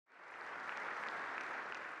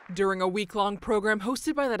During a week-long program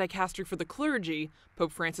hosted by the Dicastery for the Clergy,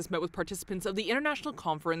 Pope Francis met with participants of the International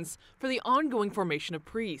Conference for the ongoing formation of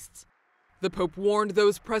priests. The Pope warned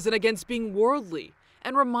those present against being worldly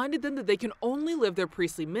and reminded them that they can only live their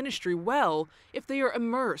priestly ministry well if they are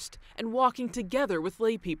immersed and walking together with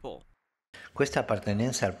lay people. Questa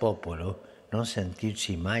appartenenza al popolo, non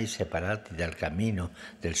sentirci mai separati dal cammino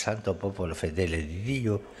del santo popolo fedele di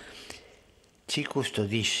Dio, ci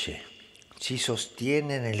custodisce, ci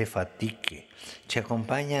sostiene nelle fatiche, ci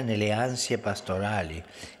accompagna nelle ansie pastorali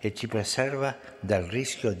e ci preserva dal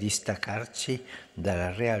rischio di staccarci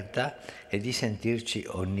dalla realtà e di sentirci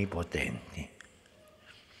onnipotenti.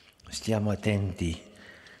 Stiamo attenti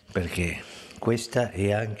perché questa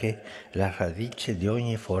è anche la radice di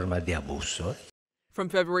ogni forma di abuso. From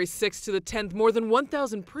February 6th to the 10th, more than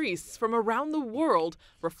 1,000 priests from around the world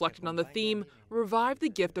reflected on the theme, Revive the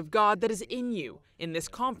Gift of God that is in you, in this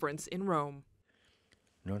conference in Rome.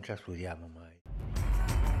 Non trascuriamo mai.